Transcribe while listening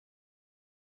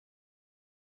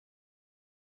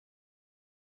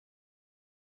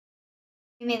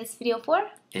We made this video for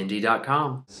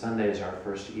Indie.com. Sunday is our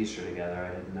first Easter together.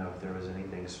 I didn't know if there was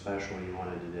anything special you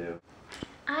wanted to do.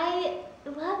 I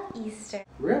love Easter.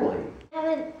 Really? I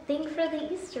have a thing for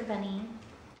the Easter Bunny.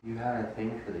 You had a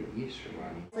thing for the Easter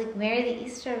Bunny? Like, marry the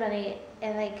Easter Bunny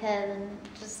if I could, and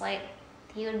just like,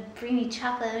 he would bring me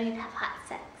chocolate and we'd have hot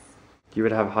sex. You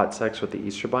would have hot sex with the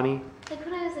Easter Bunny? Like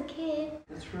when I was a kid.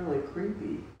 That's really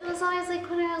creepy. It was always like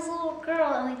when I was a little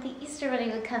girl and like the Easter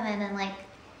Bunny would come in and like,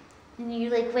 and you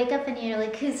like wake up and you're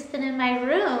like, who's been in my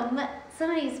room?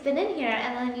 Somebody's been in here,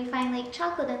 and then you find like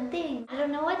chocolate and things. I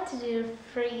don't know what to do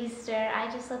for Easter.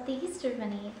 I just let the Easter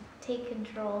Bunny take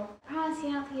control. I promise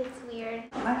you don't think it's weird.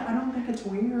 I don't think it's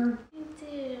weird. I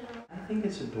do. I think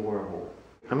it's adorable.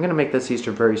 I'm gonna make this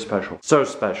Easter very special. So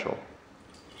special.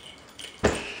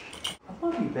 I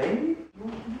love you, baby. I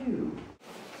love you.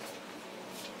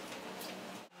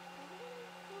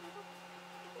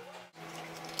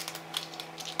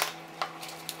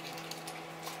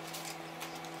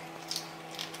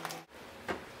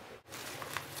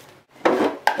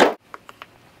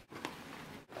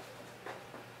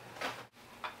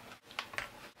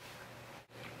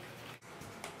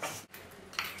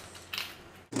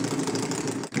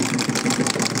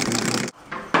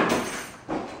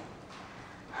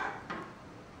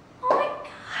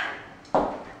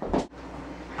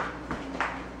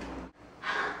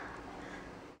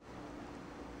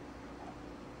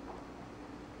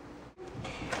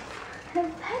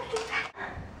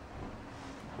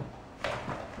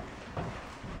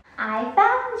 I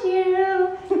found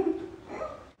you.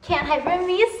 Can't hide from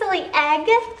me, you silly egg.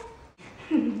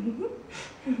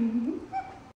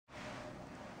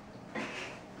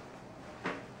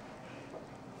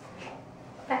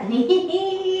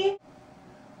 Bunny.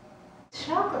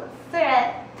 Chocolate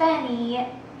syrup, Bunny.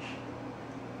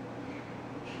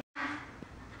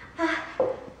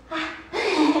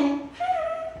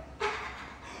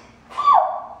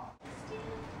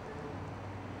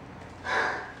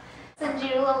 Send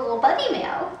you a little bunny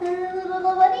mail. A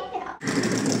little bunny mail.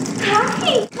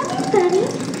 Hi! Come here, Bunny.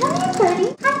 Come here, Bunny.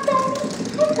 Hi, Bunny.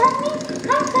 Hi, Bunny.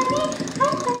 Hi, Bunny. Hi,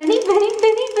 Bunny. Bunny, Bunny,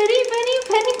 Bunny, Bunny, Bunny,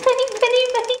 Bunny, Bunny,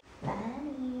 Bunny.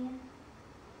 Bunny.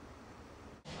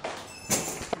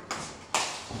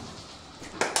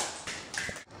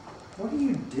 What are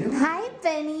you doing? Hi,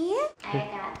 Bunny. I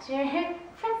got your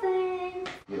present.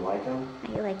 You like them?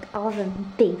 I like all of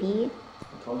them, baby.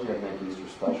 I told you I'd make Easter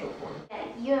special for you. Yeah,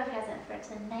 you have a present for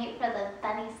tonight for the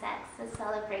bunny sex to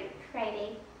celebrate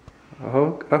Friday.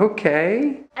 Oh,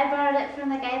 okay. I borrowed it from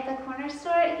the guy at the corner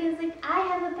store. He was like, I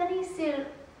have a bunny suit.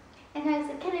 And I was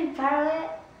like, can I borrow it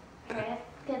for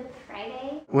Good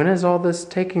Friday? When is all this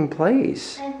taking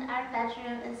place? In our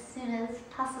bedroom as soon as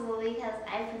possible because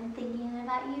I've been thinking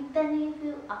about you, Bunny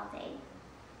Boo, all day.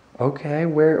 Okay,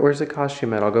 where's the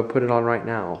costume at? I'll go put it on right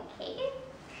now. Okay.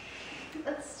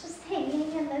 It's just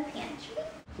hanging in the pantry.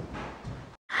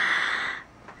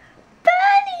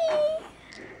 Bunny!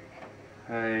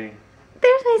 Hey.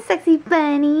 There's my sexy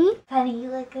bunny. Bunny, you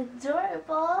look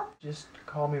adorable. Just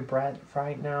call me Brett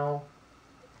right now.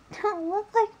 Don't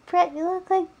look like Brett, you look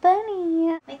like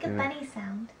Bunny. Make a bunny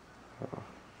sound.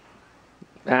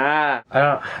 Ah!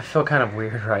 I feel kind of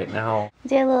weird right now.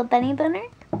 Do you have a little bunny boner?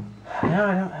 No,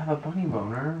 I don't have a bunny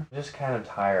boner. I'm just kind of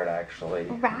tired, actually.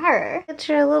 Rawr. Get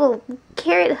your little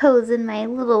carrot hose in my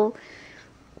little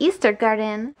Easter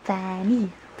garden.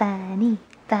 Bunny, bunny,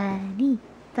 bunny,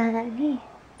 bunny,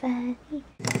 bunny.